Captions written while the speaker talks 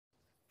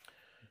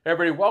Hey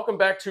everybody, welcome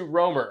back to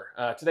Roamer.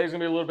 Today's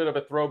going to be a little bit of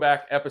a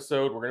throwback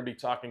episode. We're going to be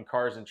talking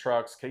cars and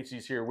trucks.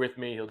 Casey's here with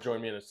me. He'll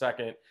join me in a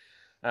second.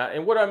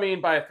 And what I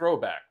mean by a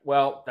throwback?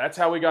 Well, that's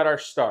how we got our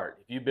start.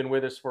 If you've been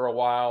with us for a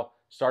while,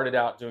 started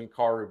out doing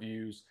car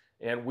reviews,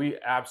 and we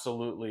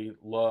absolutely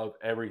love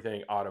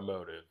everything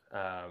automotive.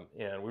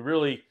 And we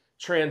really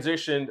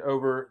transitioned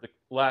over the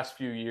last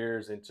few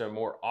years into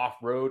more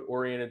off-road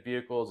oriented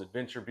vehicles,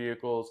 adventure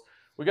vehicles.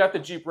 We got the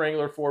Jeep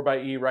Wrangler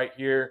 4xe right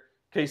here.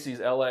 Casey's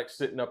LX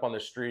sitting up on the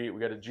street.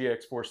 We got a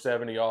GX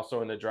 470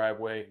 also in the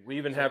driveway. We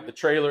even have the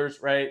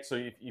trailers, right? So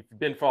if you've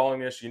been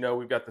following us, you know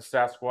we've got the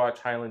Sasquatch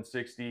Highland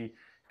 60.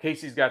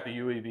 Casey's got the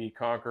UAV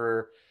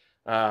Conqueror.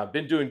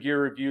 Been doing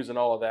gear reviews and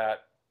all of that.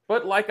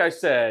 But like I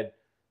said,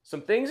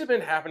 some things have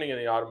been happening in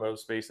the automotive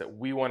space that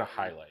we want to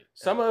highlight.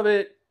 Some of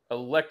it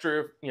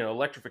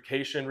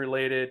electrification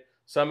related.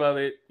 Some of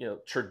it,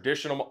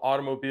 traditional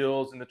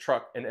automobiles in the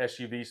truck and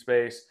SUV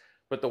space.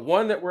 But the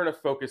one that we're going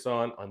to focus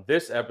on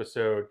this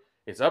episode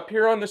is up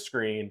here on the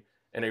screen,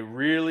 and a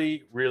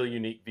really, really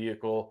unique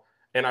vehicle.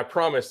 And I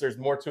promise there's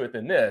more to it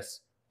than this,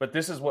 but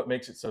this is what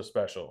makes it so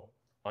special.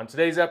 On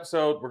today's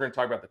episode, we're going to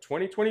talk about the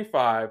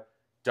 2025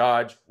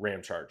 Dodge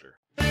Ramcharger.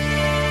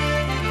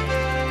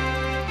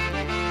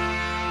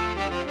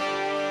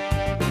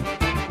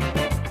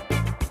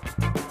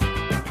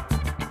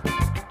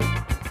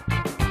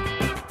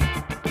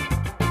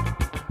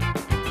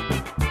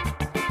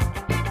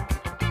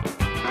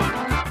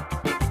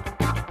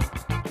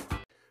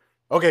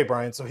 Okay,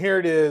 Brian, so here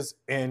it is,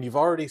 and you've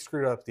already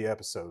screwed up the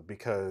episode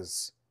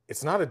because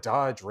it's not a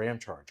Dodge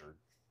Ramcharger.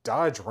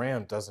 Dodge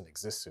Ram doesn't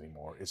exist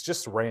anymore. It's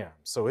just Ram.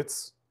 So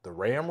it's the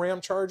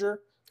Ramcharger,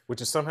 which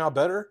is somehow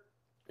better?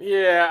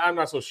 Yeah, I'm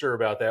not so sure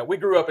about that. We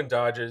grew up in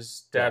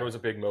Dodges. Dad was a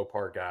big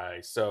Mopar guy,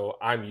 so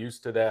I'm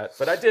used to that.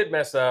 But I did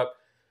mess up,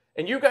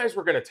 and you guys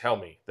were going to tell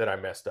me that I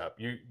messed up.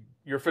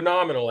 You're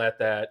phenomenal at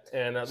that,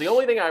 and the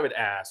only thing I would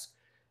ask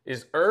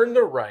is earn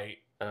the right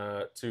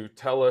to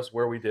tell us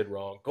where we did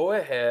wrong. Go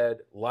ahead,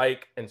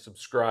 like and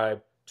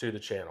subscribe to the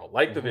channel.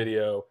 Like the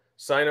video,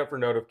 sign up for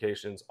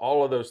notifications,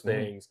 all of those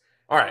things.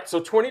 All right, so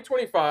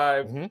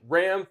 2025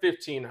 Ram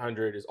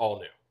 1500 is all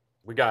new.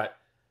 We got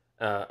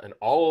an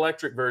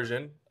all-electric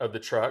version of the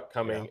truck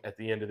coming at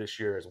the end of this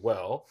year as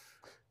well.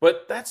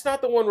 But that's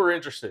not the one we're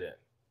interested in.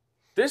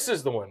 This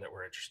is the one that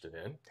we're interested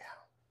in.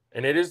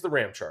 And it is the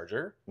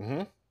Ramcharger.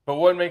 But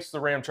what makes the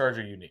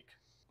Ramcharger unique?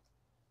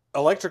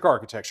 Electric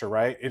architecture,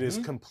 right? It is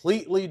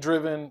completely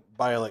driven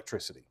by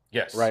electricity.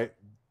 Yes. Right?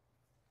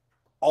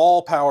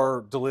 All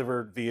power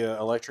delivered via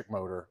electric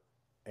motor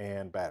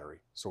and battery,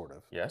 sort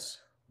of. Yes.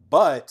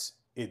 But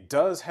it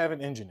does have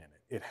an engine in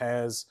it. It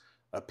has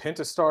a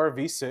Pentastar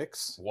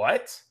V6.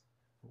 What?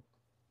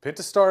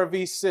 Pentastar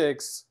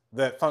V6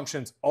 that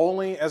functions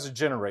only as a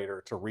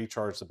generator to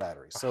recharge the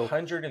battery. So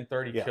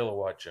 130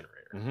 kilowatt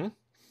generator.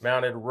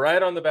 Mounted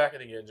right on the back of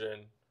the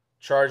engine,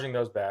 charging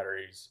those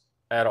batteries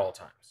at all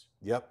times.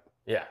 Yep.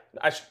 Yeah.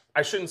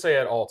 I shouldn't say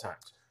at all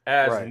times.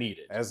 As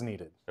needed. As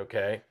needed.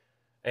 Okay.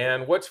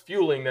 And what's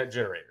fueling that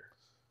generator?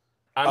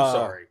 I'm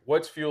sorry.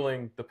 What's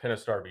fueling the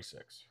Pentastar V6?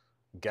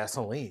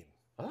 Gasoline.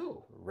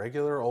 Oh.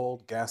 Regular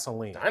old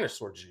gasoline.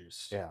 Dinosaur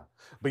juice. Yeah.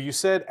 But you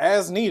said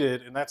as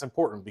needed, and that's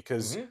important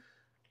because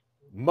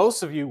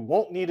most of you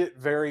won't need it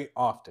very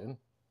often.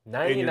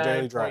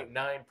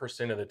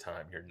 99.9% of the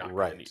time, you're not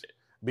going to need it.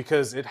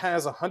 Because it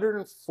has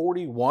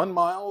 141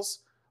 miles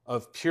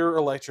of pure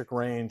electric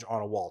range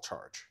on a wall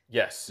charge.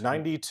 Yes.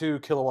 92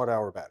 kilowatt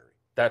hour battery.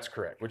 That's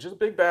correct, which is a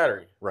big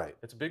battery. Right.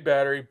 It's a big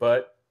battery,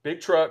 but big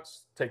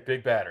trucks take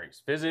big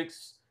batteries.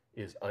 Physics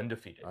is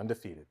undefeated.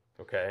 Undefeated.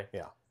 Okay?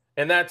 Yeah.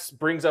 And that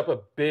brings up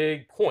a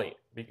big point,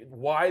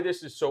 why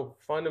this is so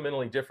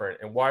fundamentally different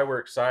and why we're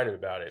excited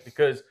about it.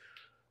 Because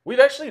we've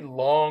actually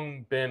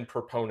long been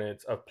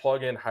proponents of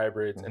plug-in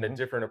hybrids and a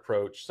different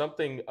approach,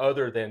 something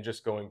other than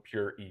just going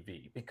pure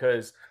EV.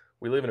 Because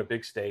we live in a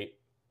big state.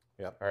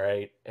 Yep. All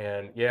right.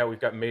 And yeah, we've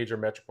got major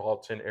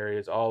metropolitan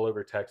areas all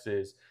over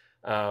Texas,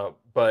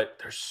 but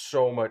there's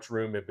so much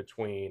room in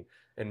between,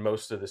 and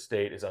most of the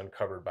state is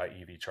uncovered by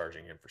EV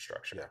charging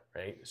infrastructure.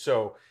 Right.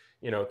 So,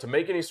 to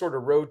make any sort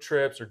of road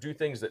trips or do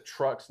things that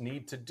trucks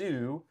need to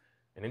do,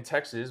 and in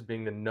Texas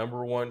being the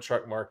 #1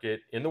 truck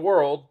market in the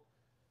world,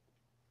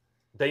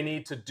 they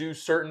need to do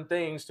certain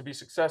things to be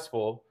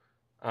successful.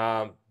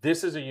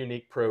 This is a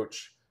unique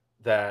approach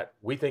that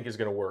we think is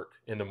going to work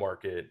in the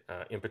market,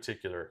 in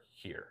particular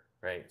here.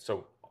 Right.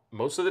 So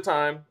most of the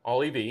time,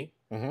 all EV.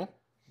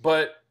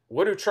 But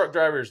what do truck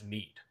drivers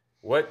need?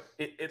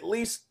 At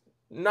least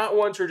not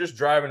ones who are just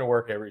driving to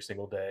work every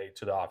single day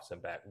to the office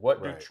and back.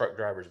 What do truck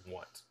drivers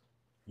want?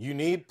 You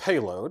need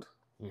payload.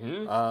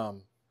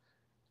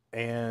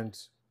 And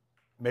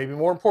maybe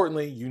more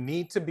importantly, you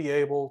need to be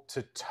able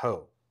to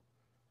tow.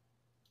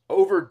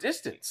 Over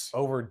distance.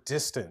 Over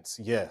distance,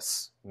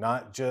 yes.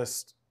 Not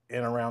just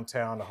in around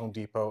town to Home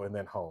Depot and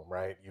then home,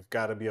 right? You've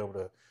got to be able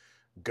to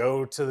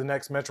go to the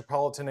next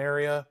metropolitan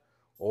area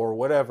or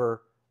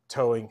whatever,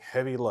 towing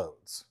heavy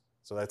loads.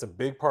 So that's a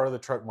big part of the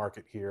truck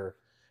market here.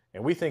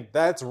 And we think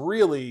that's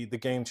really the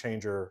game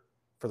changer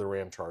for the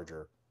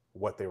Ramcharger.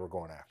 what they were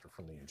going after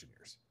from the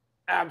engineers.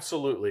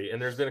 Absolutely.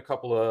 And there's been a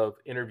couple of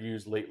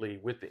interviews lately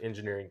with the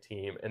engineering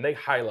team, and they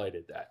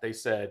highlighted that. They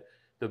said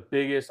the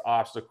biggest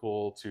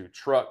obstacle to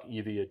truck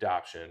EV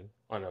adoption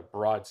on a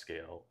broad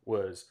scale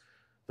was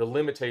the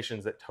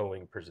limitations that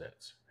towing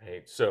presents.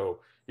 Right? So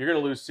you're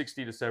going to lose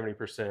 60 to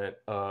 70%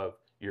 of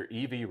your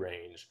EV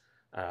range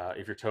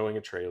if you're towing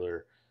a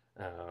trailer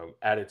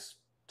at its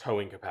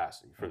towing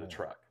capacity for the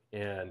truck.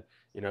 And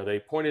they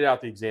pointed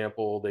out the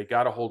example. They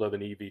got a hold of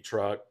an EV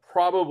truck,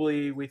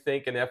 probably we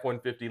think an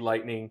F-150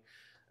 Lightning,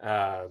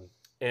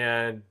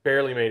 and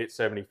barely made it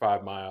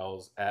 75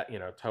 miles at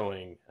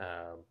towing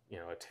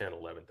a 10,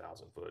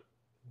 11,000 foot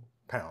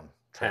Pound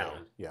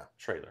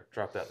trailer.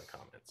 Drop that in the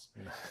comments.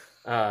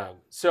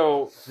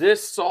 So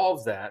this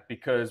solves that,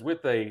 because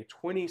with a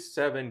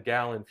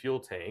 27-gallon fuel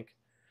tank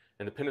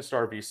and the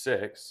Pentastar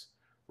V6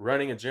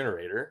 running a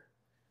generator,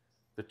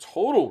 the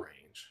total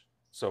range,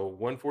 so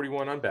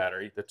 141 on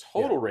battery, the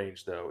total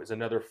range though is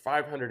another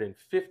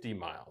 550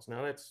 miles.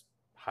 Now that's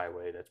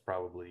highway, that's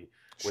probably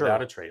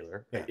without a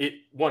trailer. It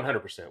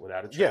 100%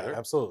 without a trailer. Yeah,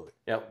 absolutely.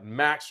 Yeah,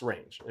 max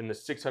range in the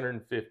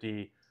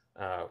 650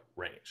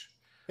 range.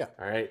 Yeah.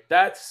 All right,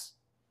 that's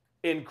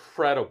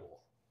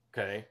incredible.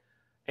 Okay.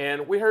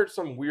 And we heard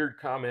some weird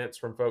comments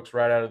from folks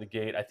right out of the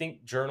gate. I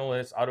think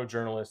journalists, auto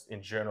journalists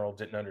in general,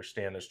 didn't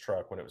understand this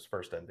truck when it was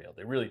first unveiled.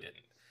 They really didn't.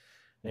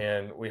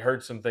 And we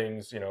heard some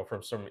things,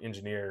 from some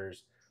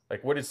engineers.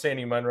 Like, what did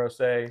Sandy Munro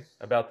say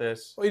about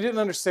this? Well, he didn't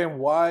understand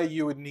why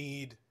you would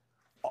need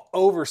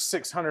over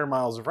 600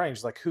 miles of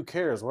range. Like, who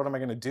cares? What am I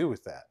going to do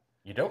with that?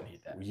 You don't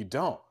need that. You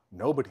don't.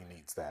 Nobody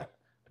needs that.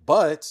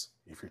 But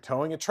if you're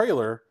towing a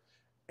trailer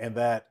and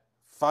that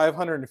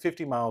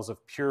 550 miles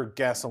of pure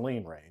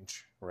gasoline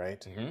range,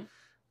 right?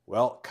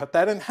 Well, cut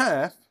that in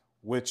half,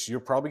 which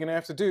you're probably going to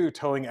have to do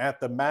towing at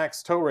the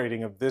max tow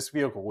rating of this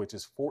vehicle, which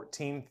is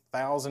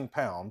 14,000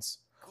 pounds.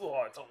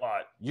 Oh, it's a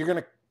lot. You're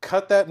going to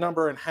cut that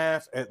number in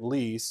half at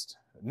least.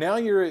 Now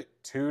you're at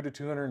 200 to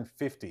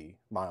 250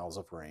 miles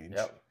of range.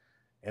 Yep.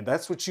 And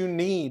that's what you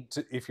need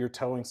if you're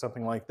towing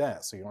something like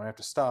that. So you don't have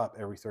to stop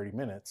every 30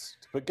 minutes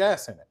to put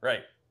gas in it.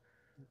 Right.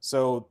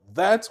 So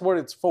that's what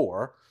it's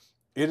for.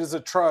 It is a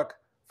truck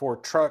for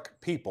truck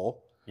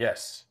people.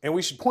 Yes. And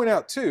we should point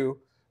out too,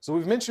 so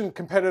we've mentioned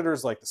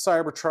competitors like the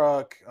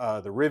Cybertruck,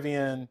 the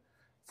Rivian,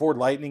 Ford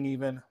Lightning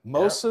even.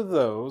 Most of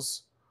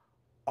those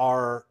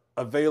are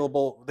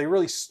available. They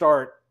really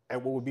start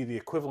at what would be the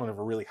equivalent of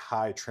a really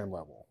high trim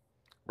level,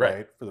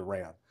 right? For the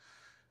Ram.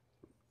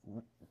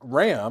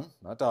 Ram,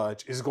 not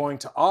Dodge, is going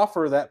to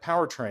offer that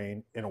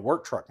powertrain in a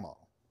work truck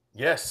model.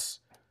 Yes.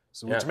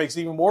 So which makes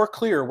it even more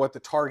clear what the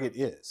target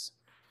is.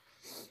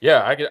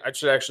 Yeah, I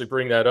should actually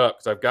bring that up,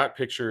 because I've got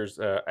pictures,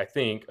 I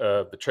think,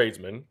 of the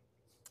Tradesman.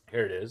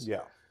 Here it is.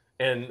 Yeah.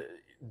 And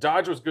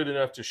Dodge was good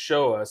enough to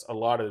show us a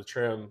lot of the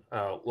trim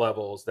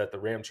levels that the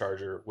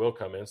Ramcharger will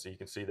come in. So you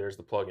can see there's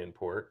the plug-in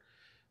port.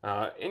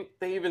 And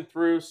they even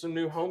threw some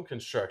new home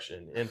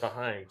construction in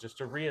behind just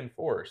to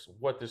reinforce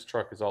what this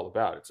truck is all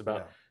about. It's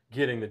about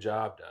getting the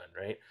job done,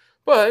 right?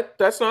 But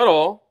that's not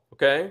all,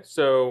 okay?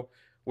 So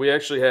we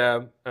actually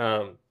have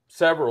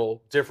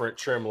several different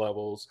trim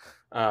levels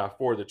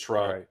for the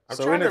truck. Right.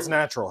 So in its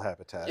natural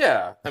habitat.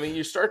 Yeah. I mean,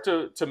 you start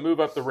to move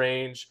up the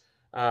range.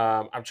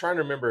 I'm trying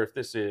to remember if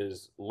this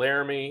is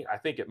Laramie. I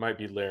think it might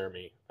be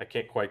Laramie. I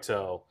can't quite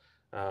tell.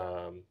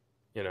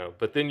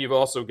 But then you've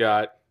also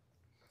got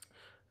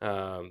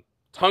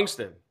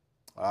tungsten.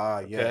 Ah,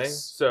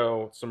 yes.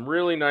 So some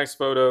really nice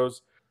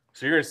photos.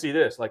 So you're going to see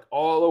this, like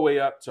all the way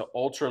up to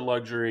ultra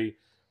luxury.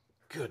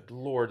 Good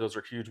Lord, those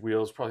are huge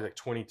wheels, probably like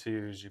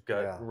 22s. You've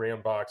got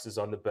Ram boxes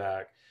on the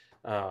back.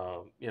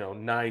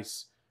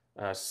 Nice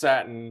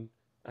satin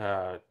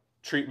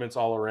treatments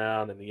all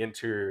around, and the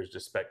interior is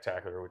just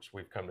spectacular, which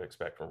we've come to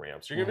expect from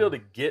Ram. So you're going to be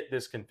able to get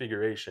this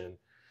configuration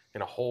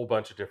in a whole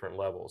bunch of different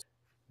levels.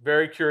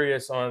 Very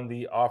curious on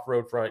the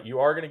off-road front. You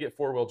are going to get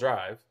four-wheel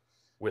drive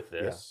with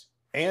this.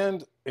 Yeah.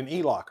 And an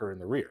e-locker in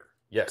the rear.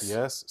 Yes.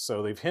 Yes.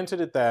 So they've hinted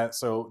at that.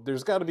 So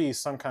there's got to be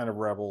some kind of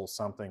Rebel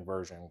something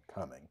version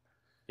coming.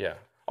 Yeah.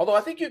 Although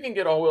I think you can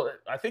get all-wheel.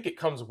 I think it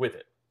comes with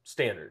it,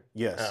 standard.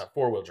 Yes.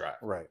 Four-wheel drive.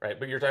 Right. Right.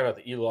 But you're talking about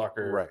the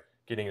e-locker. Right.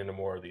 Getting into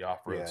more of the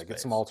off-road space. Get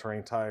some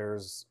all-terrain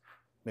tires,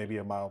 maybe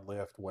a mild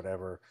lift,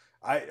 whatever.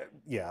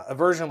 A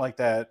version like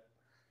that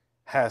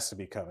has to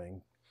be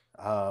coming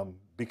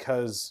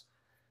because,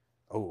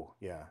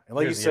 and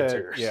like you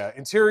said,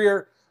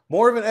 interior,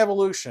 more of an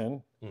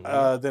evolution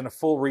than a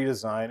full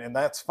redesign, and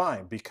that's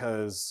fine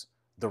because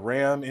the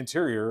Ram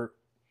interior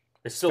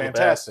is still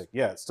fantastic. The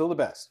best. Yeah, it's still the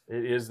best.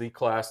 It is the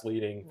class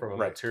leading from a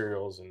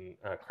materials and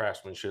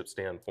craftsmanship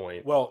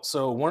standpoint. Well,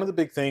 so one of the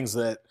big things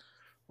that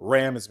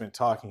Ram has been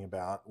talking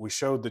about, we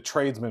showed the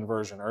Tradesman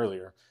version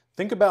earlier.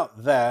 Think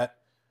about that,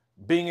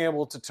 being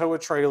able to tow a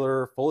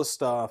trailer full of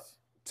stuff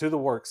to the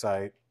work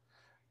site.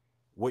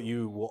 What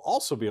you will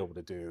also be able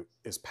to do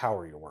is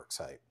power your work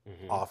site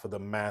off of the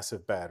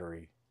massive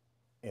battery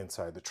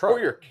inside the truck. Or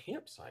your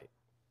campsite.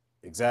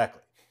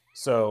 Exactly.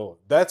 So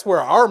that's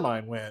where our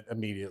mind went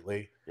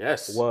immediately.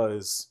 Yes.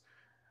 Was,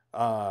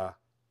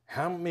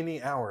 how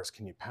many hours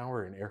can you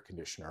power an air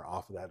conditioner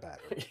off of that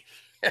battery?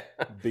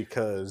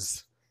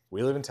 Because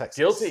we live in Texas.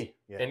 Guilty.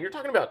 Yeah. And you're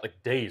talking about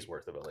like days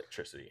worth of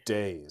electricity.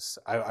 Days.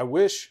 I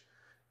wish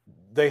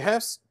they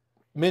have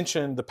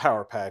mentioned the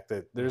power pack,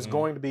 that there's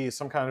going to be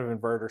some kind of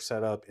inverter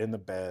set up in the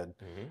bed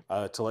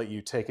to let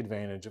you take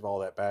advantage of all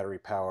that battery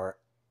power.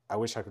 I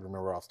wish I could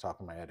remember off the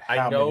top of my head.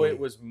 I know it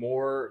was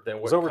more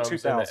than what over comes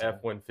 2,000. in the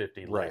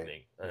F-150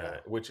 Lightning, Yeah.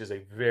 which is a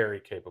very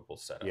capable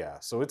setup. Yeah,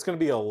 so it's going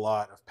to be a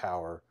lot of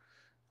power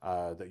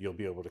that you'll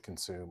be able to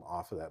consume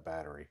off of that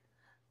battery.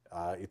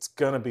 It's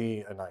going to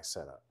be a nice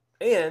setup.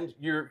 And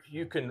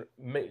you can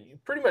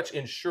pretty much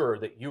ensure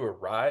that you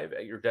arrive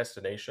at your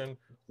destination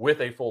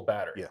with a full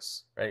battery.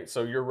 Yes. Right.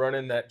 So you're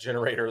running that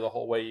generator the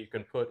whole way. You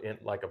can put in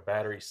like a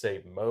battery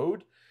save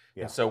mode.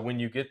 Yeah. And so when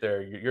you get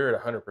there, you're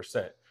at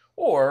 100%.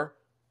 Or,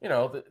 you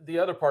know, the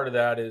other part of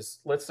that is,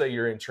 let's say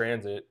you're in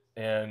transit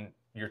and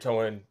you're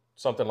towing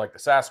something like the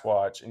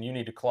Sasquatch and you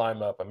need to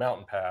climb up a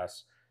mountain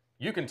pass.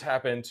 You can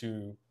tap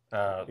into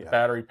the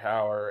battery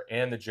power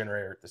and the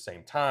generator at the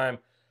same time,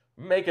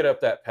 make it up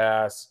that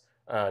pass.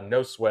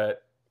 No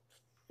sweat,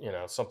 you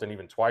know, something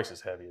even twice as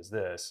heavy as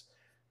this,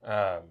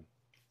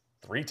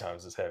 3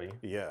 times as heavy.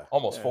 Yeah.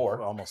 Almost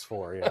 4. Almost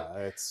 4.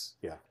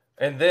 Yeah.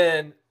 And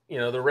then, you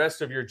know, the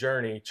rest of your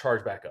journey,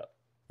 charge back up.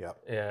 Yep.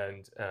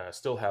 And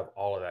still have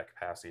all of that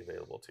capacity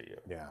available to you.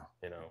 Yeah.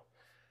 You know,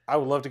 I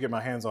would love to get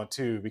my hands on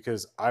 2,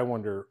 because I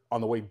wonder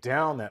on the way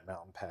down that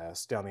mountain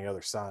pass, down the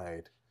other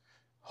side,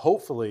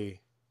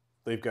 hopefully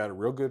they've got a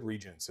real good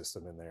regen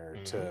system in there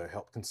to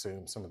help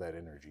consume some of that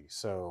energy.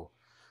 So,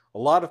 a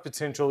lot of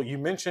potential. You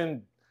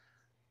mentioned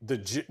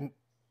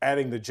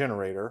adding the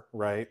generator,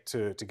 right,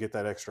 to get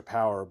that extra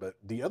power. But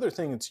the other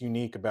thing that's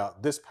unique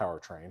about this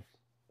powertrain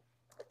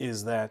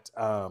is that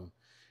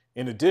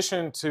in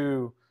addition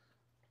to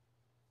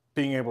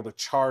being able to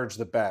charge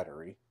the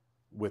battery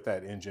with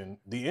that engine,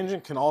 the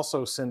engine can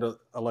also send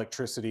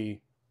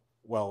electricity.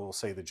 Well, we'll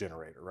say the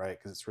generator, right,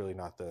 because it's really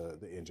not the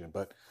engine.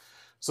 But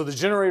so the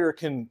generator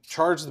can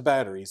charge the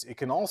batteries. It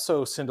can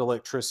also send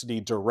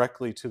electricity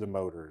directly to the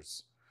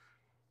motors.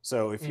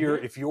 So if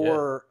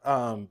your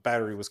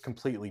battery was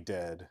completely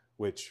dead,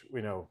 which we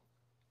know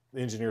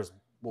the engineers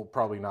will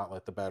probably not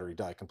let the battery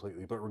die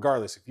completely, but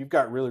regardless, if you've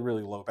got really,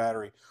 really low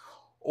battery,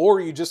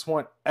 or you just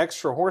want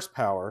extra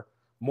horsepower,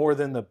 more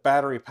than the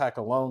battery pack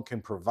alone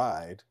can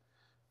provide,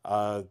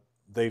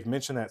 they've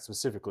mentioned that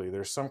specifically.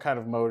 There's some kind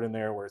of mode in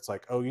there where it's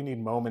like, oh, you need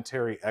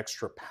momentary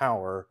extra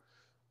power.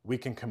 We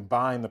can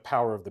combine the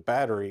power of the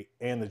battery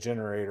and the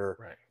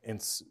generator and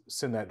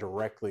send that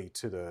directly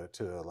to the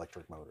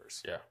electric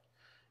motors. Yeah.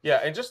 Yeah,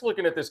 and just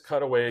looking at this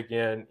cutaway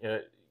again,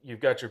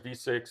 you've got your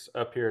V6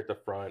 up here at the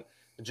front.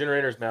 The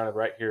generator is mounted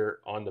right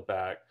here on the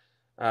back.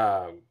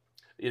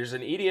 There's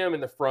an EDM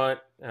in the front,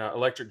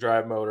 electric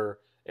drive motor,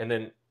 and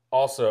then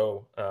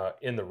also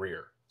in the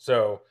rear.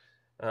 So,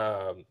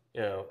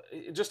 you know,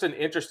 just an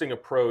interesting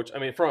approach. I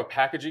mean, from a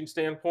packaging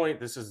standpoint,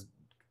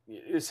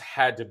 this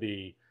had to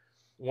be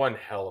one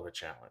hell of a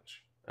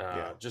challenge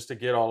just to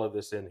get all of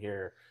this in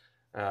here.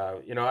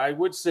 You know, I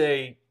would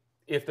say,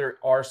 if there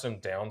are some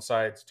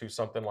downsides to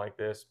something like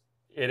this,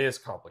 it is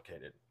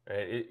complicated.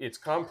 Right? It's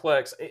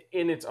complex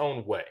in its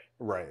own way.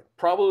 Right.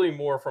 Probably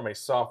more from a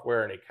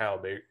software and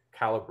a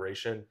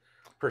calibration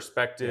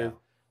perspective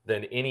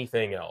than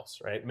anything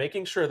else, right?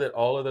 Making sure that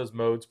all of those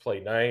modes play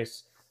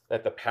nice,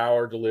 that the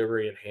power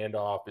delivery and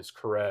handoff is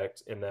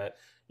correct, and that,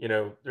 you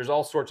know, there's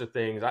all sorts of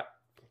things.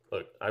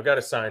 Look, I've got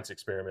a science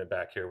experiment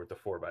back here with the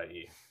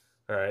 4xe.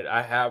 All right.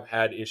 I have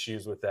had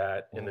issues with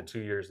that in the 2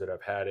 years that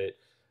I've had it.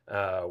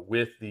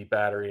 With the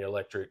battery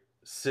electric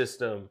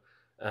system.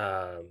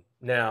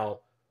 Now,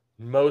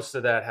 most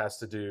of that has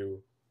to do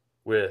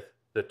with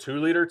the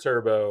 2-liter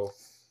turbo,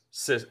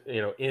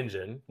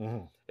 engine,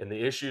 and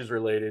the issues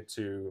related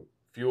to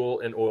fuel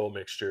and oil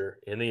mixture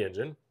in the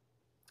engine,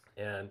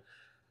 and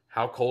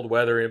how cold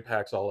weather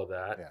impacts all of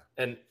that. Yeah.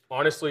 And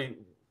honestly,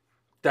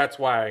 that's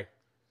why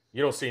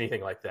you don't see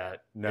anything like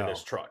that in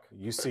this truck.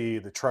 You see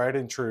the tried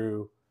and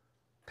true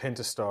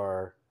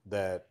Pentastar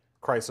that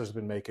Chrysler's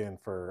been making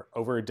for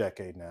over a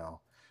decade now.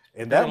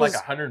 And that was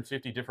like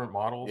 150 different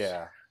models.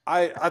 Yeah.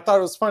 I thought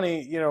it was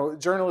funny, you know,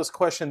 journalists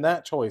questioned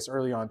that choice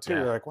early on too.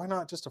 Yeah. They're like, why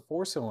not just a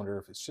 4-cylinder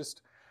if it's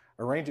just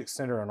a range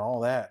extender and all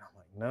that?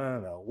 I'm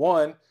like, no.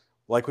 One,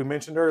 like we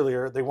mentioned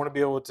earlier, they want to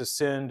be able to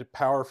send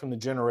power from the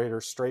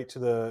generator straight to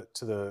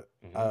the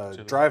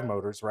drive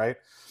motors, right?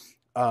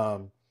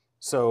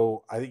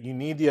 So I think you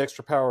need the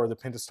extra power of the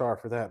Pentastar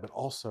for that. But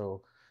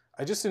also,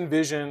 I just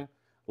envision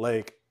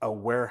like a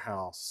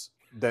warehouse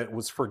that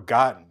was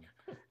forgotten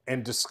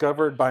and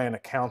discovered by an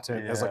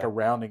accountant as like a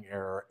rounding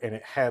error, and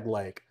it had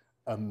like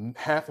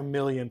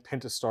 500,000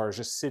 Pentastars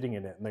just sitting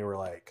in it, and they were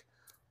like,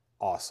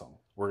 awesome,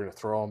 we're going to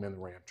throw them in the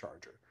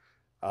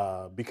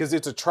Ramcharger because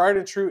it's a tried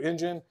and true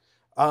engine.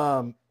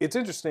 It's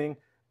interesting,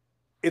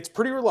 it's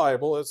pretty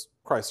reliable as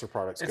Chrysler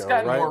products go. It's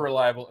gotten more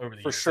reliable over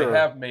the years. Sure. They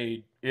have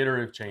made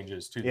iterative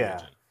changes to the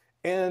engine.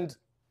 And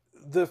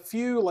the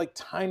few like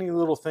tiny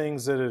little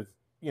things that have,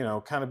 you know,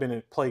 kind of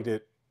been plagued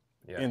it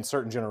in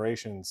certain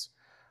generations,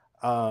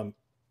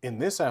 in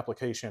this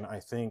application, I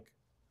think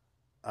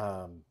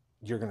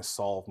you're going to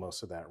solve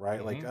most of that,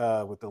 right?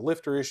 Like with the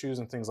lifter issues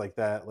and things like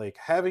that, like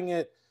having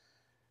it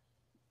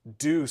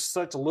do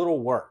such little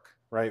work,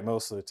 right,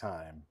 most of the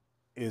time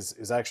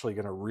is actually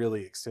going to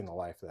really extend the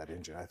life of that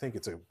engine. I think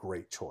it's a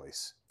great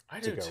choice. I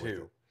to do go with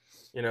too. it.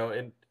 You know,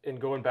 and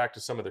going back to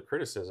some of the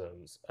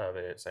criticisms of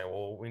it, saying,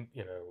 well,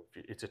 you know,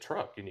 it's a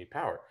truck, you need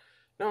power.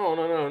 No,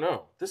 no, no,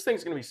 no. This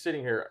thing's going to be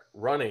sitting here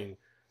running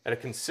at a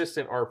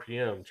consistent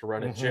RPM to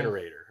run a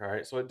generator. All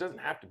right. So it doesn't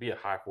have to be a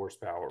high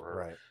horsepower or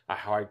Right. a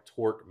high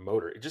torque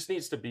motor. It just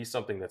needs to be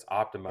something that's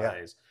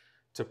optimized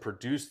to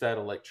produce that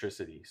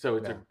electricity.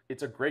 So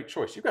it's a great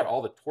choice. You've got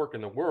all the torque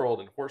in the world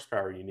and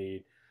horsepower you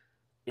need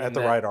At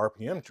the right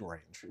RPM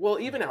range. Well,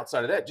 even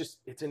outside of that, just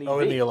it's an EV. Oh,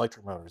 in the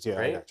electric motors. Yeah,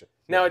 right? I got you.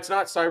 Now, it's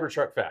not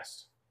Cybertruck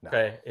fast. No.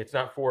 Okay. It's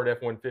not Ford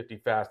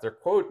F-150 fast. They're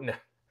quoting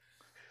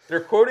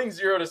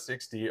 0 to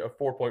 60 of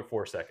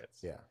 4.4 seconds.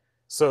 Yeah.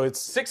 So it's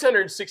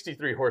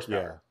 663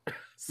 horsepower. Yeah.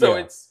 So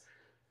Yeah. it's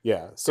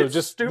So it's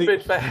just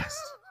stupid fast.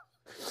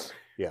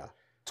 Yeah.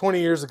 20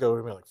 years ago,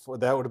 it would have been like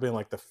that would have been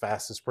like the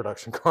fastest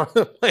production car on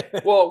the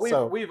planet. Well,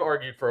 we've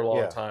argued for a long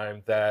Yeah.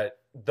 time that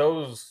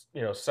those,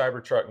 you know,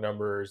 Cybertruck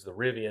numbers, the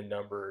Rivian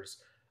numbers,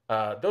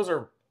 those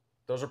are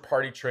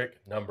party trick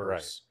numbers.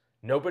 Right.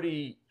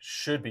 Nobody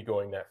should be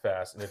going that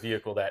fast in a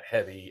vehicle that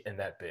heavy and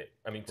that big.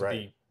 I mean,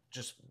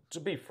 to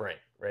be frank,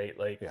 right?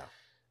 Like,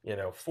 you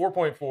know,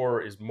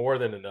 4.4 is more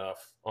than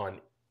enough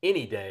on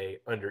any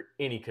day under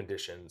any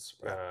conditions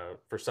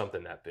for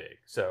something that big.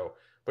 So,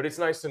 but it's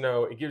nice to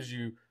know. It gives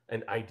you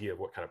an idea of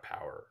what kind of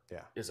power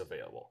is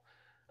available.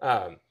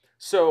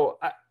 So,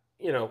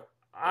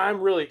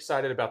 I'm really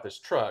excited about this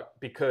truck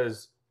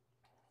because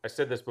I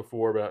said this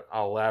before, but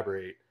I'll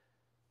elaborate.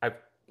 I've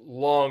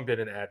long been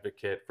an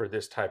advocate for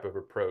this type of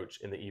approach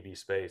in the EV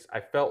space.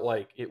 I felt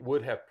like it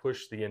would have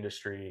pushed the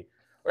industry,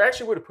 or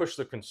actually would have pushed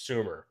the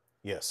consumer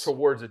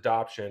towards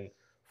adoption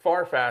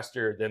far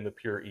faster than the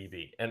pure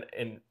EV.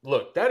 And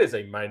look, that is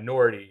a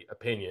minority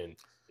opinion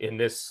in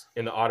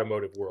the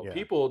automotive world.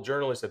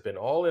 Journalists have been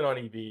all in on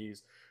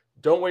EVs.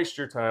 Don't waste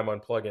your time on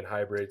plug-in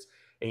hybrids.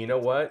 And you know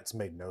what? It's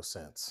made no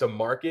sense. The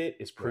market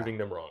is proving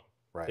them wrong.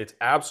 Right. It's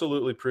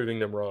absolutely proving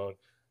them wrong.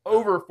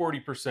 Over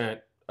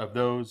 40% of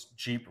those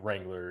Jeep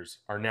Wranglers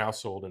are now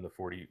sold in the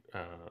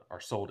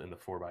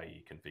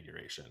 4xe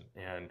configuration.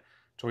 And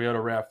Toyota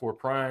RAV4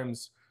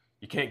 Primes,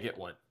 you can't get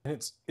one.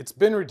 And it's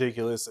been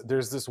ridiculous.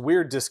 There's this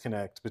weird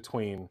disconnect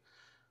between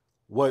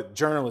what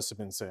journalists have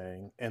been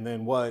saying and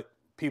then what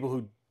people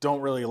who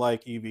don't really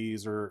like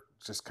EVs or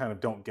just kind of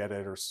don't get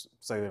it or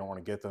say they don't want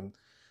to get them,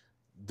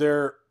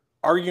 they're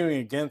arguing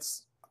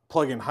against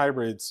plug-in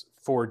hybrids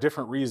for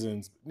different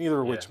reasons,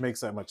 neither of which makes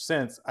that much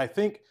sense. I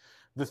think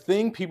the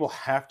thing people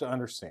have to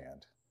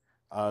understand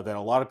that a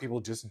lot of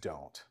people just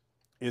don't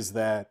is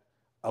that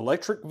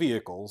electric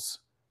vehicles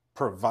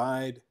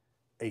provide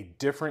a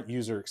different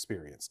user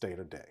experience day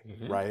to day,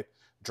 right?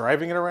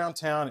 Driving it around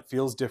town, it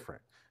feels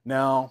different.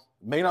 Now,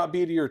 may not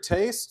be to your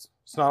taste.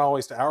 It's not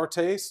always to our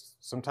taste.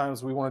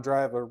 Sometimes we want to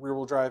drive a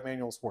rear-wheel drive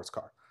manual sports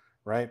car,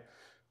 right?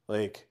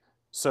 Like,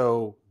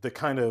 so the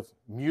kind of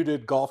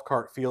muted golf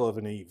cart feel of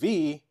an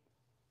EV,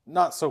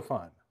 not so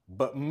fun.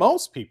 But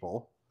most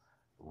people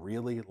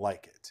really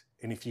like it.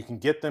 And if you can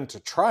get them to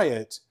try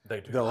it,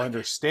 they'll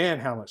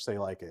understand how much they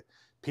like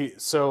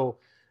it. So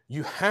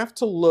you have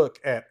to look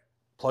at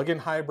plug-in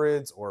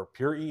hybrids or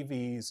pure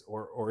EVs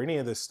or any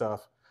of this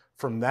stuff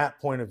from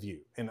that point of view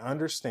and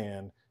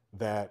understand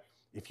that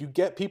if you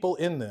get people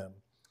in them,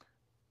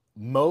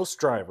 most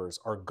drivers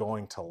are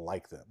going to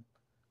like them,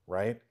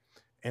 right?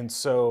 And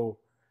so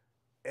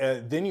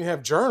then you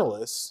have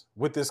journalists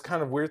with this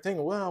kind of weird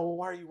thing. Well,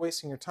 why are you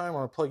wasting your time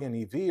on a plug-in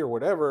EV or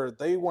whatever?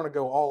 They want to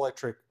go all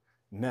electric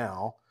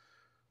now.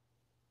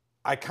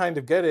 I kind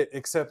of get it,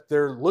 except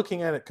they're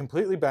looking at it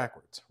completely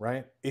backwards,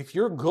 right? If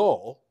your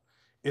goal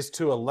is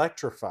to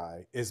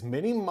electrify as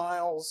many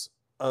miles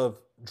of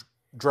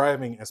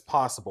driving as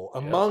possible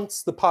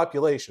amongst the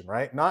population,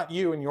 right? Not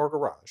you in your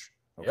garage,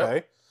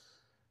 okay?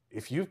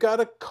 If you've got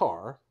a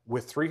car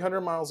with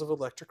 300 miles of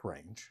electric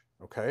range,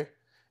 okay,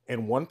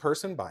 and one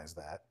person buys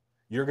that,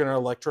 you're going to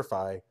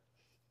electrify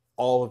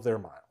all of their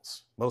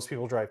miles. Most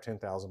people drive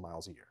 10,000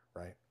 miles a year,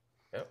 right?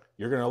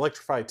 You're going to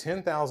electrify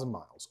 10,000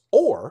 miles.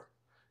 Or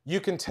you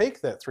can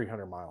take that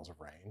 300 miles of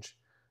range,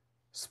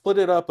 split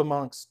it up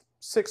amongst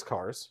 6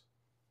 cars,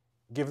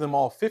 give them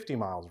all 50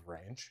 miles of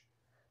range,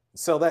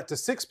 sell that to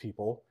 6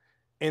 people,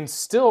 and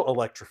still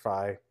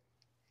electrify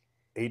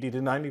 80 to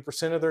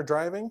 90% of their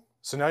driving.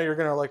 So now you're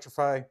going to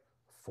electrify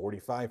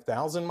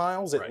 45,000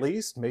 miles at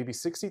least, maybe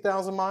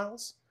 60,000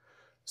 miles.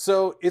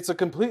 So it's a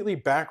completely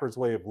backwards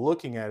way of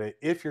looking at it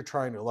if you're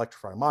trying to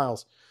electrify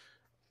miles.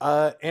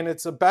 And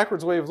it's a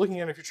backwards way of looking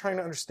at it if you're trying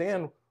to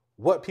understand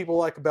what people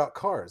like about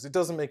cars. It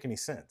doesn't make any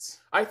sense.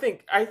 I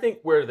think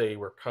where they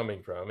were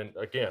coming from, and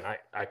again,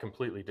 I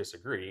completely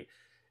disagree,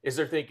 is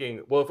they're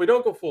thinking, well, if we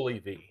don't go full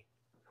EV,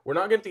 we're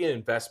not getting the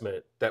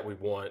investment that we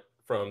want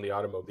from the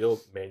automobile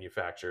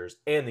manufacturers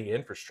and the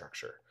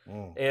infrastructure.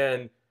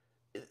 And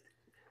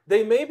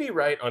They may be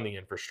right on the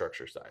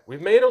infrastructure side. We've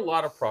made a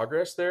lot of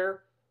progress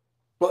there,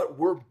 but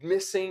we're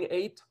missing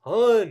a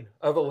ton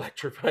of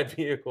electrified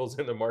vehicles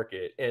in the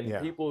market and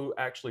Yeah. people who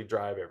actually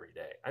drive every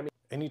day. I mean,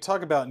 And you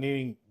talk about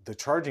needing the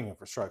charging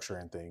infrastructure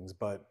and things,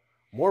 but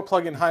more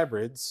plug-in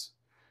hybrids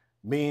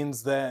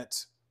means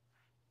that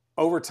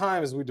over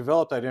time, as we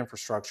develop that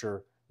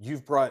infrastructure,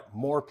 you've brought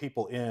more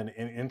people in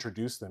and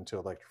introduced them to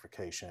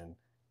electrification,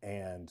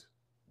 and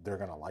they're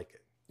going to like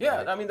it. yeah,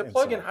 Right? I mean, the And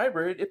plug-in so,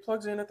 hybrid, it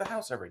plugs in at the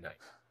house every night.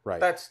 right.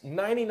 That's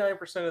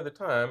 99% of the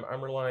time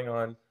I'm relying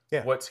on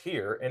Yeah. what's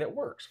here, and it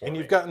works for And me.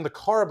 you've gotten the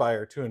car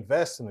buyer to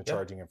invest in the Yeah.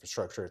 charging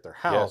infrastructure at their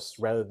house Yes.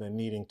 rather than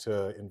needing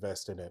to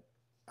invest in it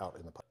out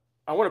in the public.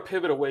 I want to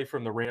pivot away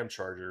from the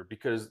Ramcharger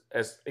because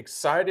as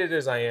excited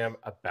as I am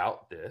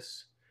about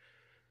this,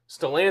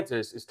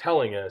 Stellantis is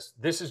telling us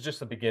this is just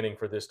the beginning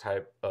for this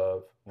type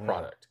of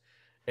product.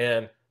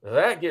 And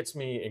that gets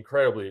me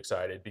incredibly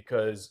excited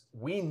because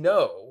we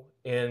know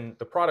in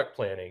the product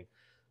planning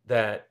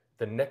that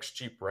the next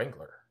Jeep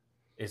Wrangler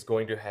is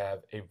going to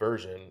have a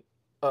version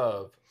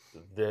of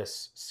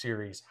this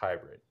series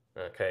hybrid.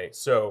 Okay,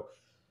 so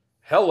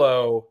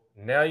hello,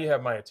 now you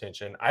have my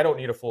attention. I don't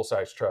need a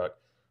full-size truck,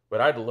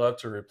 but I'd love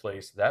to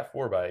replace that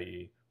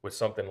 4xe with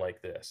something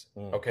like this.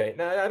 Okay,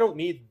 now I don't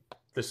need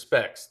the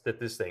specs that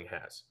this thing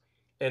has,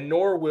 and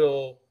nor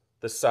will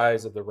the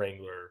size of the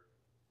Wrangler.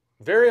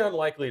 Very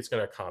unlikely it's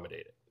going to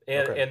accommodate it.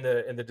 And Okay.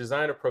 and the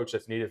design approach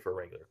that's needed for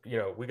Wrangler. You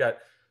know, we got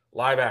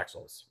live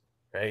axles,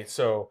 right?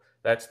 So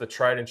that's the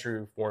tried and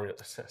true formula.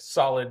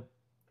 Solid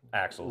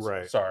axles.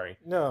 Right. Sorry.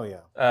 No,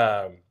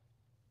 yeah.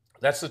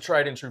 That's the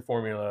tried and true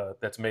formula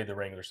that's made the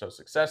Wrangler so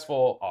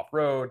successful off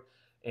road,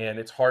 and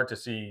it's hard to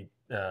see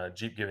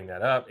Jeep giving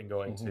that up and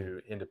going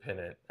to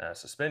independent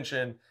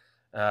suspension.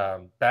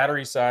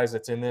 Battery size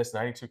that's in this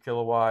 92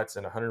 kilowatts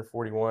and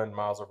 141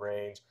 miles of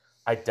range.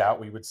 I doubt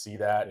we would see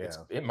that. Yeah.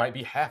 It might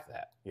be half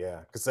that.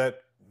 Yeah, because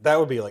that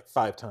would be like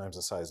 5 times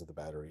the size of the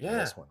battery in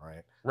this one,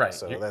 right? Right.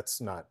 So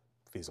that's not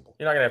feasible.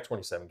 You're not going to have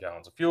 27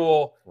 gallons of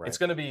fuel. Right. It's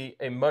going to be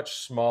a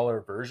much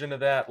smaller version of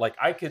that. Like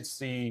I could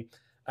see,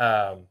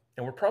 and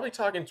we're probably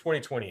talking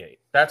 2028.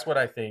 That's what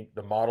I think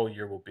the model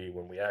year will be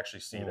when we actually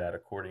see that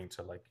according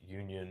to like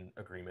union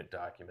agreement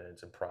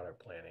documents and product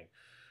planning.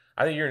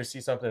 I think you're going to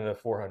see something in the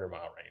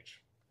 400-mile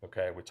range,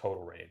 okay, with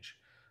total range.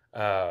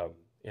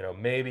 You know,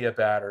 maybe a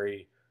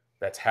battery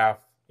that's half,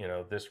 you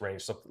know, this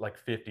range, something like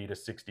 50 to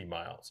 60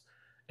 miles.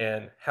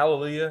 And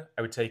hallelujah,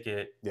 I would take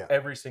it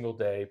every single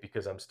day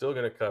because I'm still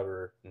going to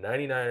cover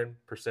 99%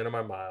 of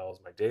my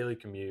miles, my daily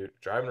commute,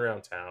 driving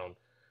around town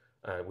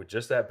with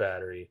just that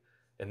battery.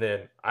 And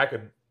then I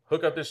could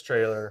hook up this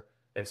trailer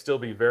and still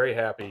be very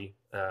happy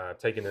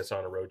taking this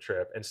on a road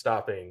trip and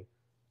stopping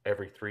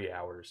every 3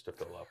 hours to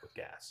fill up with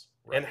gas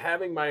and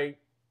having my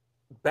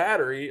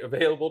battery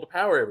available to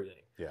power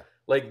everything. Yeah.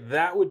 Like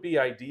that would be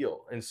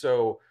ideal. And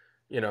so,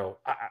 you know,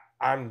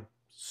 I'm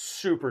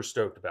super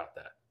stoked about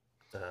that.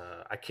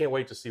 I can't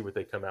wait to see what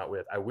they come out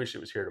with. I wish it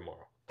was here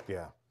tomorrow.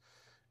 Yeah.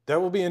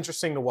 That will be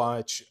interesting to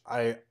watch.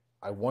 I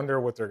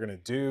wonder what they're going to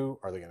do.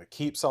 Are they going to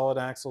keep solid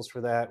axles for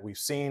that? We've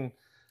seen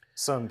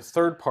some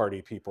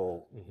third-party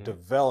people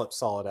develop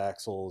solid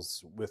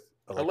axles with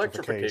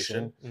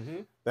electrification.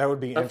 That would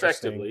be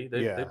effectively.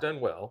 Interesting. They've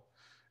done well.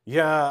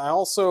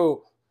 Yeah.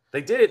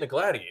 They did it in the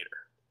Gladiator.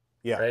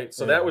 Yeah. Right.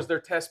 So that was their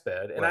test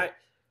bed. And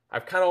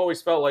I've kind of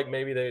always felt like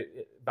maybe they,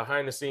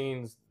 behind the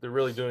scenes, they're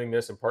really doing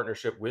this in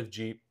partnership with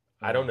Jeep.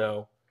 I don't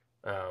know.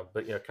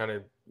 But, you know, kind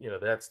of, you know,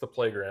 that's the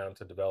playground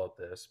to develop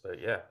this.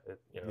 But yeah,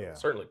 it's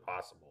certainly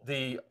possible.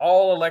 The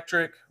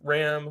all-electric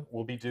Ram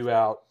will be due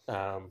out,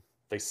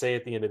 they say,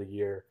 at the end of the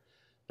year.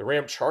 The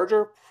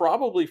Ramcharger,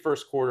 probably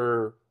first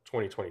quarter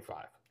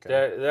 2025.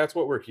 Okay. That's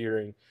what we're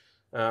hearing.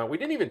 We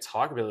didn't even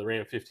talk about the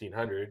Ram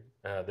 1500,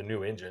 the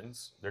new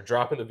engines. They're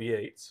dropping the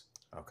V8s.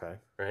 Okay.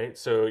 Right.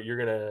 So you're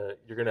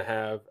gonna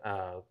have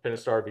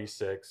Pentastar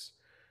V6,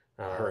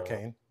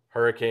 Hurricane,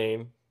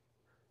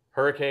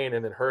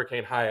 and then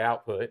Hurricane high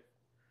output.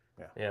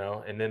 Yeah. You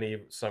know, and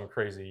then some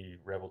crazy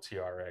Rebel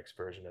TRX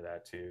version of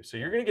that too. So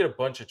you're gonna get a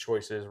bunch of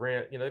choices.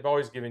 You know, they've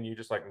always given you,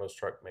 just like most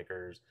truck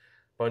makers,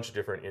 a bunch of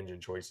different engine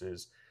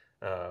choices.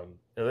 You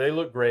know, they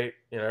look great.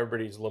 You know,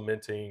 everybody's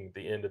lamenting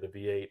the end of the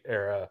V8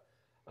 era.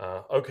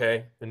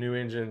 Okay, the new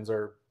engines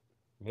are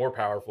more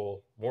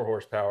powerful, more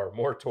horsepower,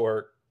 more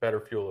torque, better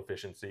fuel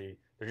efficiency.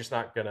 They're just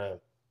not gonna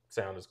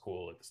sound as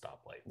cool at the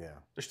stoplight. Yeah,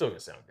 they're still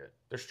gonna sound good.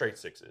 They're straight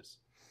sixes,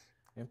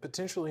 and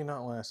potentially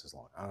not last as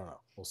long. I don't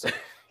know. We'll see.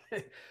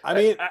 I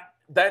mean,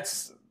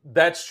 that's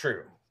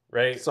true,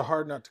 right? It's a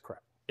hard nut to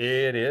crack.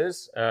 It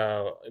is,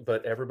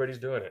 but everybody's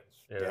doing it.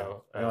 You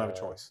know, I don't have a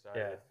choice.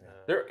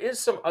 There is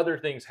some other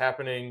things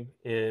happening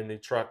in the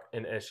truck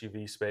and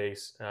SUV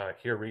space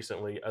here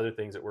recently. Other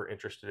things that we're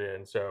interested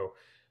in. So.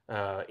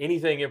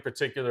 Anything in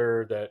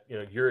particular that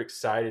you're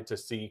excited to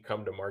see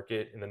come to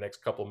market in the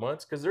next couple of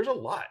months? Because there's a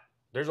lot.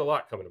 There's a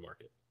lot coming to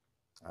market.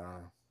 I don't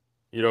know.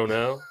 You don't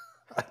know?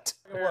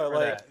 What,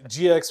 like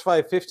GX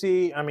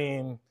 550? I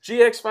mean,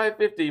 GX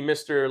 550,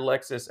 Mr.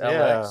 Lexus yeah,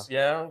 LX.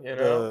 Yeah, you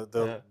know.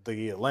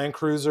 the Land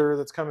Cruiser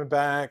that's coming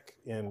back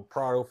in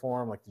Prado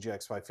form, like the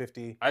GX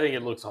 550. I think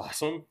it looks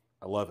awesome.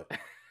 I love it.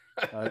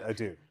 I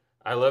do.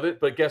 I love it.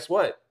 But guess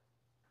what?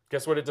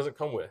 Guess what? It doesn't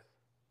come with.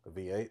 The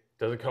V8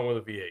 doesn't come with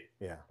a V8.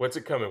 Yeah. What's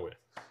it coming with?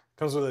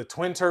 Comes with a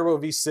twin turbo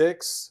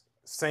V6,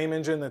 same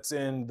engine that's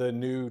in the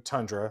new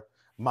Tundra,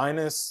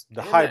 minus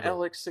the hybrid. The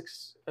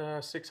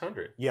LX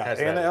 600. Yeah,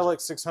 and the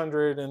LX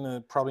 600,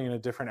 and probably in a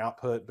different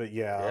output, but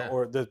yeah,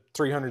 or the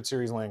 300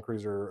 series Land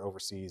Cruiser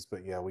overseas,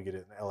 but yeah, we get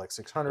it in the LX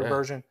 600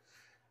 version.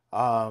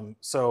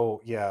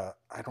 So yeah,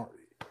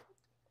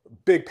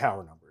 big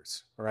power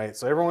numbers, right?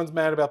 So everyone's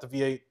mad about the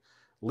V8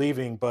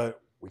 leaving,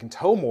 but we can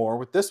tow more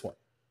with this one,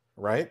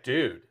 right?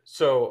 Dude,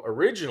 so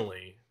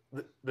originally,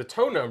 the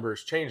tow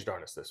numbers changed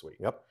on us this week.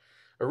 Yep.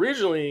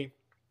 Originally,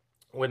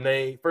 when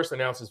they first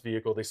announced this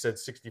vehicle, they said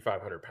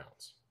 6,500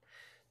 pounds.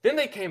 Then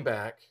they came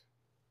back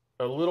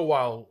a little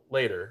while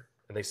later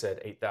and they said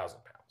 8,000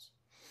 pounds.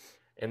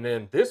 And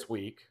then this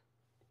week,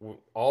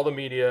 all the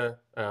media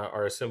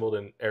are assembled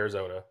in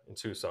Arizona, in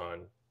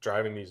Tucson,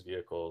 driving these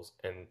vehicles,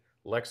 and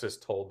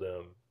Lexus told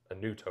them a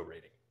new tow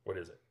rating. What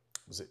is it?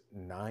 Was it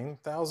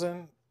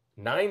 9,000?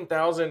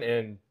 9,000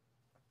 and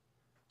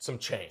some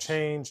change.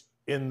 Change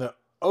in the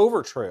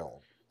Overtrail.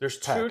 There's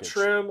two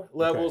trim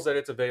levels that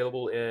it's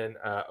available in.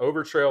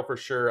 Overtrail for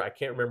sure. I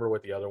can't remember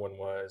what the other one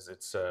was.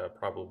 It's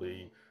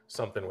probably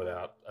something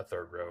without a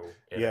third row.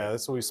 Yeah,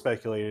 that's what we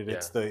speculated.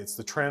 Yeah. It's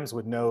the trims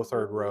with no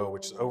third row,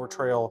 which is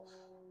Overtrail.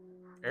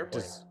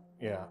 Airplane.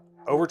 Yeah,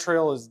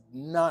 Overtrail does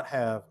not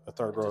have a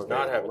third row. Does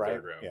not have a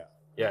third row. Yeah.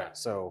 Yeah.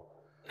 So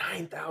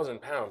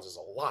 9,000 pounds is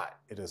a lot.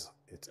 It is.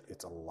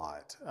 It's a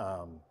lot.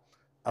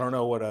 I don't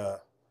know what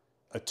a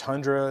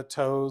Tundra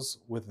tows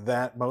with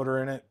that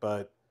motor in it,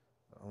 but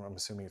I'm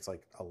assuming it's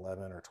like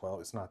 11 or 12.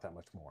 It's not that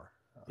much more.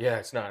 Yeah,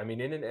 it's not. I mean,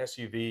 in an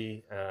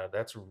SUV,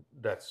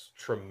 that's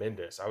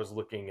tremendous. I was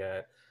looking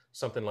at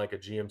something like a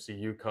GMC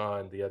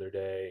Yukon the other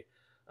day,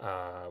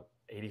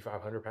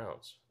 8,500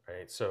 pounds,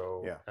 right?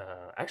 So yeah.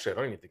 Actually, I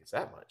don't even think it's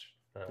that much.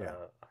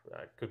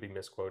 I could be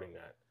misquoting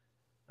that.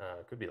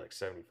 It could be like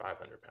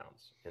 7,500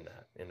 pounds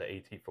in the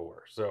AT4.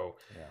 So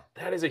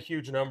that is a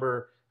huge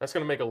number. That's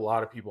going to make a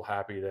lot of people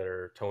happy that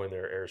are towing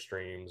their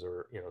Airstreams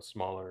or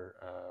smaller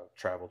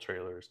travel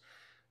trailers.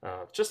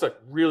 Just a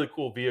really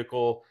cool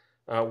vehicle.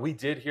 We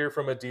did hear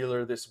from a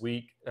dealer this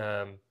week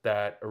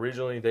that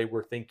originally they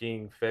were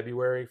thinking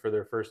February for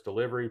their first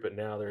delivery, but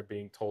now they're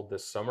being told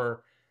this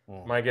summer.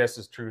 My guess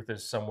is truth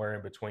is somewhere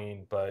in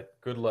between, but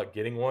good luck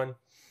getting one.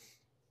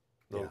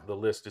 The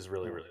list is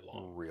really, really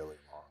long. Really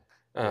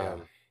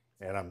long.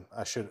 And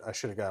I should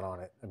have got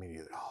on it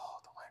immediately. Oh,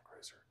 the Land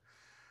Cruiser.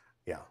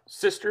 Yeah.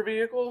 Sister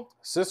vehicle?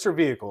 Sister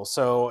vehicle.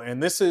 So,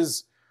 and this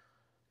is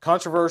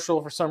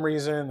controversial for some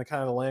reason in the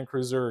kind of the Land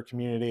Cruiser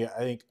community. I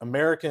think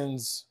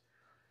Americans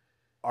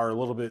are a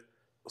little bit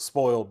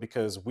spoiled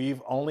because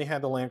we've only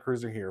had the Land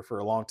Cruiser here for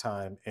a long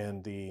time,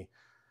 and the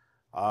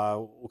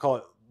we'll call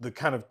it the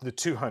kind of the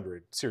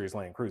 200 series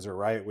Land Cruiser,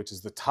 right, which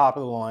is the top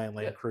of the line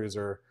Land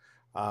Cruiser.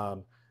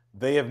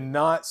 They have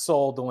not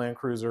sold the Land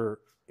Cruiser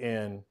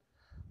in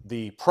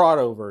the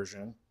Prado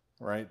version,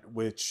 right,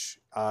 which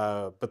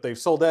but they've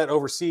sold that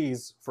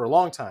overseas for a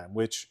long time,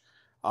 which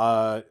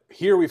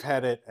here we've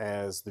had it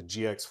as the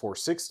GX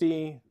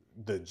 460,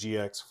 the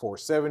GX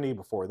 470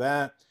 before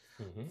that.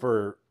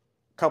 For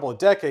a couple of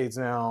decades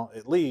now,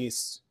 at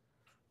least,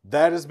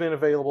 that has been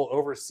available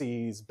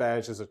overseas,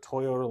 badged as a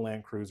Toyota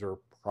Land Cruiser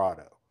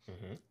Prado.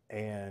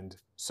 And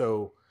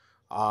so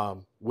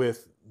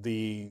with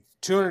the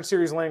 200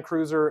 series Land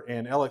Cruiser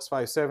and LX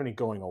 570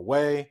 going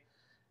away,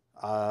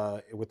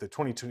 with the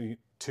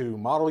 2022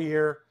 model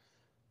year,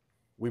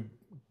 we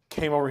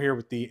came over here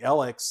with the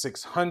LX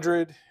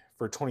 600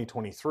 for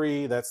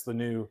 2023. That's the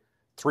new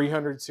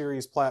 300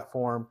 series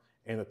platform,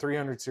 and the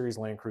 300 series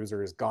Land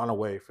Cruiser has gone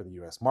away for the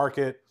US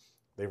market.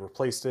 They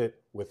replaced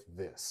it with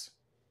this,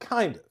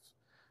 kind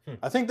of.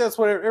 I think that's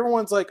what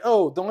everyone's like,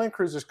 oh, the Land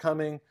Cruiser's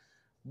coming.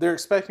 They're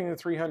expecting the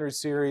 300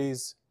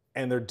 series,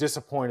 and they're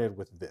disappointed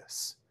with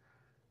this.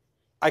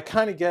 I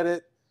kind of get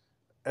it.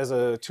 As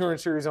a 200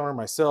 series owner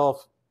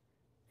myself,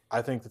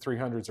 I think the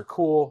 300s are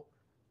cool,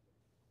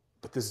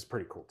 but this is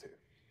pretty cool too.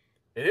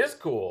 It is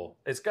cool.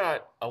 It's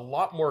got a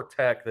lot more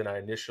tech than I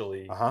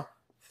initially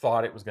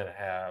thought it was going to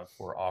have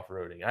for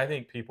off-roading. I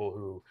think people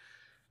who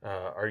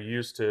are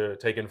used to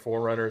taking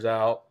forerunners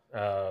out,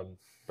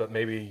 but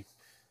maybe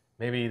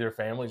their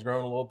family's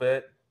grown a little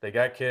bit. They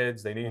got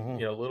kids. They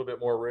need a little bit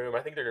more room.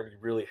 I think they're going to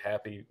be really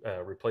happy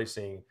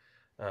replacing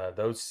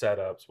those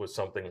setups with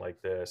something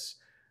like this.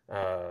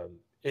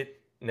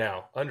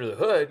 Now under the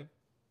hood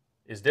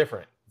is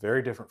different.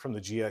 Very different from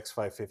the GX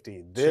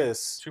 550.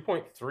 This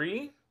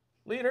 2.3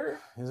 liter.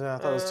 I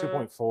thought it was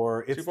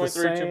 2.4. It's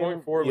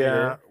 2.3, 2.4 liter.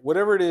 Yeah,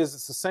 whatever it is,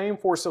 it's the same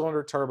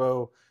 4-cylinder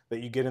turbo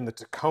that you get in the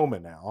Tacoma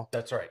now.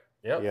 That's right.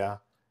 Yep. Yeah.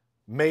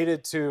 Made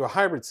it to a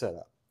hybrid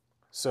setup.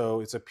 So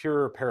it's a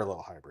pure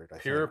parallel hybrid. I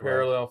think,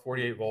 parallel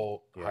 48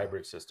 volt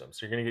hybrid system.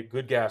 So you're going to get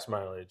good gas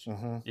mileage.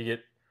 You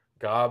get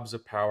gobs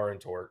of power and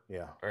torque.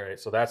 Yeah. All right,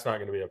 so that's not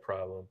going to be a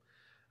problem.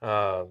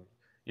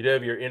 You do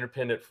have your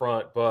independent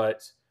front,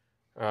 but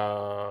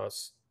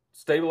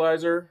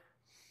stabilizer,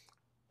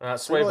 sway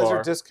Stabilizer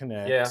bar.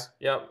 disconnect.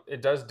 Yeah,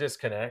 it does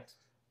disconnect.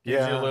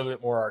 Gives you a Yeah. little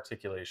bit more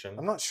articulation.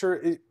 I'm not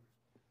sure.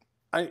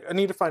 I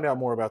need to find out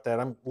more about that.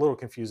 I'm a little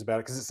confused about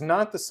it because it's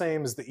not the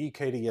same as the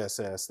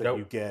EKDSS that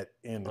you get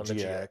in the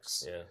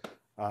GX.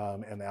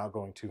 And the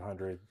outgoing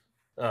 200.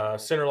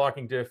 Center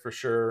locking diff for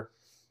sure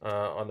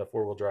on the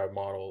 4-wheel drive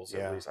models.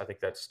 Yeah. At least I think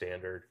that's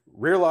standard.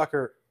 Rear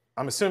locker,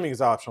 I'm assuming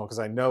is optional because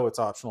I know it's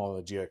optional on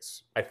the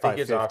GX. I think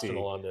it's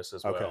optional on this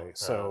as well. Okay,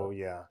 so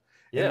yeah.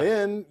 Yeah. And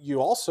then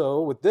you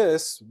also, with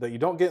this, that you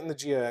don't get in the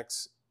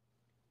GX,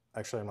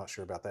 actually, I'm not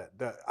sure about that.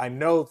 I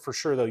know for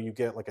sure, though, you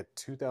get like a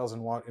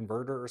 2,000 watt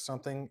inverter or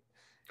something.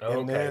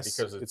 Okay, this.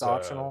 because it's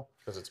optional.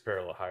 Because it's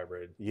parallel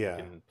hybrid. Yeah,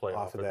 you can play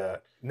off of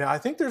that. Now, I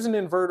think there's an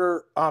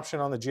inverter option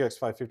on the GX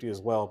 550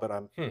 as well, but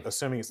I'm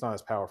assuming it's not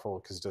as powerful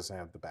because it doesn't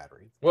have the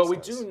battery. Well, we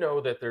do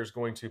know that there's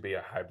going to be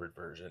a hybrid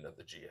version of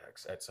the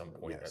GX at some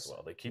point as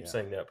well. They keep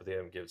saying that, but they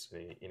haven't given us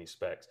any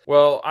specs.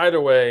 Well, either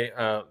way,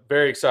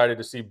 very excited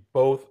to see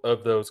both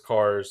of those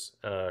cars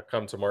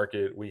come to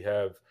market. We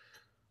have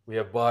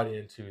bought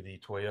into the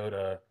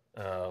Toyota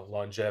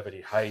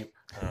longevity hype.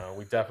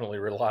 We definitely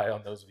rely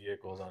on those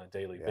vehicles on a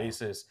daily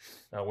basis.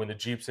 When the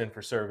Jeep's in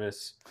for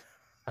service,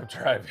 I'm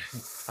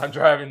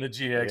driving the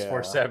GX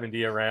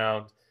 470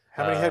 around.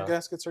 How many head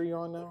gaskets are you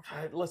on now?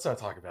 Let's not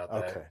talk about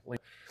that. Okay.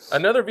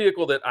 Another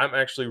vehicle that I'm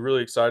actually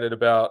really excited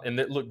about, and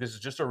look, this is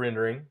just a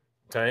rendering.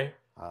 Okay.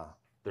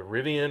 The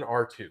Rivian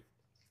R2.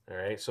 All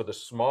right. So the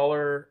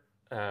smaller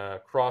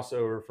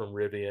crossover from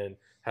Rivian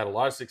had a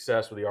lot of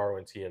success with the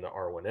R1T and the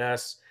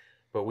R1S,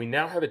 but we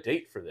now have a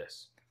date for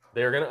this.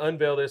 They're going to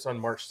unveil this on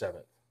March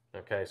 7th.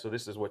 Okay, so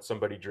this is what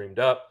somebody dreamed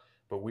up,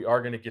 but we are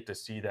going to get to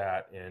see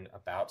that in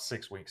about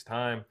 6 weeks'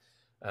 time.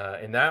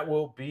 And that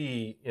will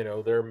be,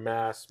 their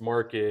mass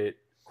market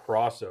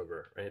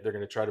crossover, right? They're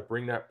going to try to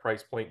bring that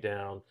price point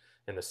down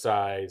and the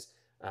size,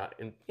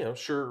 and,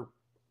 sure,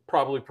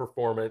 probably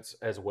performance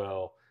as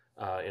well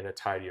in a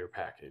tidier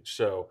package.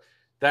 So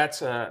that's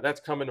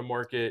coming to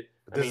market.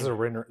 This is a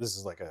render. This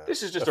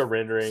is just a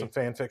rendering. Some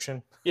fan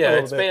fiction. Yeah,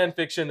 it's fan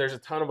fiction. There's a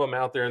ton of them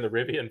out there in the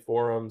Rivian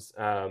forums.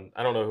 I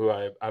don't know who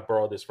I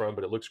borrowed this from,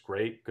 but it looks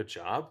great. Good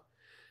job.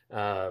 It's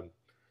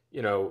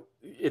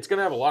going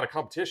to have a lot of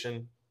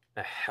competition,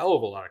 a hell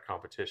of a lot of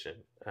competition.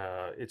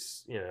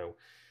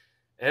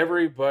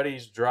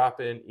 Everybody's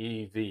dropping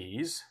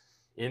EVs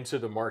into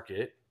the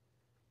market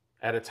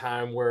at a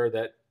time where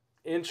that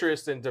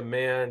interest and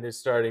demand is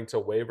starting to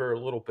waver a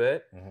little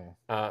bit.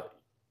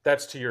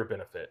 That's to your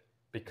benefit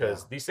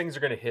because these things are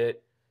going to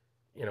hit,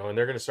 and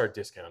they're going to start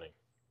discounting.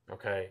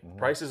 Okay.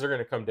 Prices are going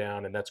to come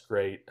down, and that's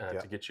great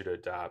to get you to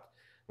adopt.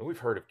 And we've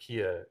heard of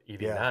Kia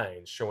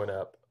EV9s showing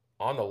up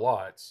on the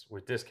lots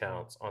with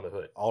discounts on the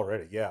hood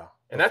already. Yeah.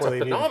 And that's a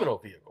phenomenal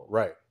vehicle.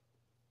 Right.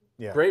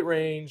 Yeah. Great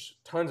range,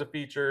 tons of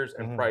features,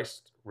 and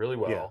priced really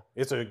well. Yeah.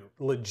 It's a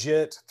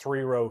legit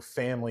 3-row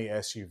family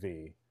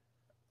SUV.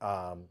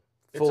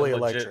 Fully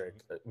electric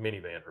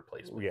minivan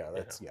replacement. Yeah,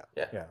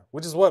 yeah.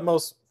 Which is what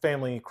most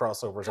family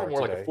crossovers are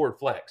more today. like a Ford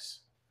Flex.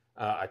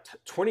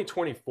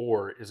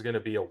 2024 is going to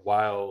be a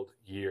wild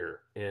year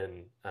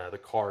in the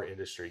car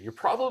industry. You're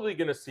probably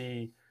going to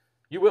see,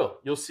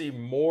 you'll see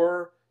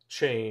more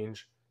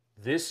change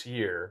this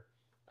year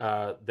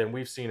than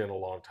we've seen in a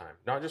long time.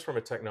 Not just from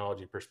a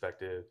technology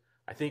perspective.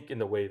 I think in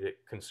the way that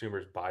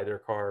consumers buy their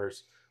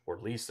cars or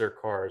lease their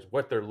cars,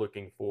 what they're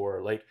looking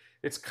for. Like,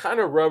 it's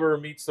kind of rubber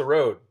meets the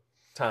road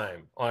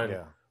time on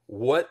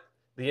what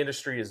the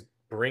industry is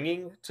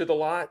bringing to the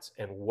lots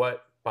and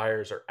what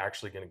buyers are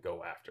actually going to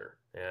go after.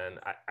 And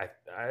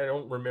I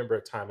don't remember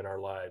a time in our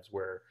lives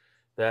where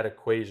that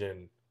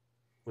equation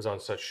was on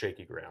such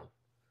shaky ground.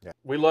 Yeah.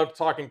 We love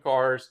talking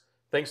cars.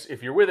 Thanks.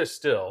 If you're with us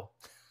still,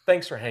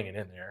 thanks for hanging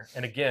in there.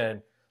 And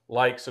again,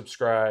 like,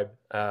 subscribe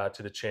to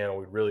the channel.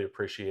 We'd really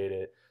appreciate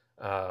it.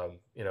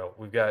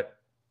 We've got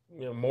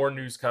more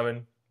news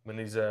coming when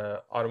these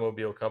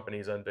automobile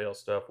companies unveil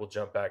stuff. We'll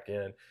jump back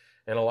in,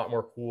 and a lot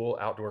more cool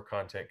outdoor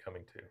content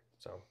coming too.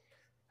 So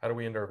how do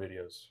we end our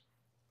videos?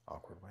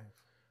 Awkward wave.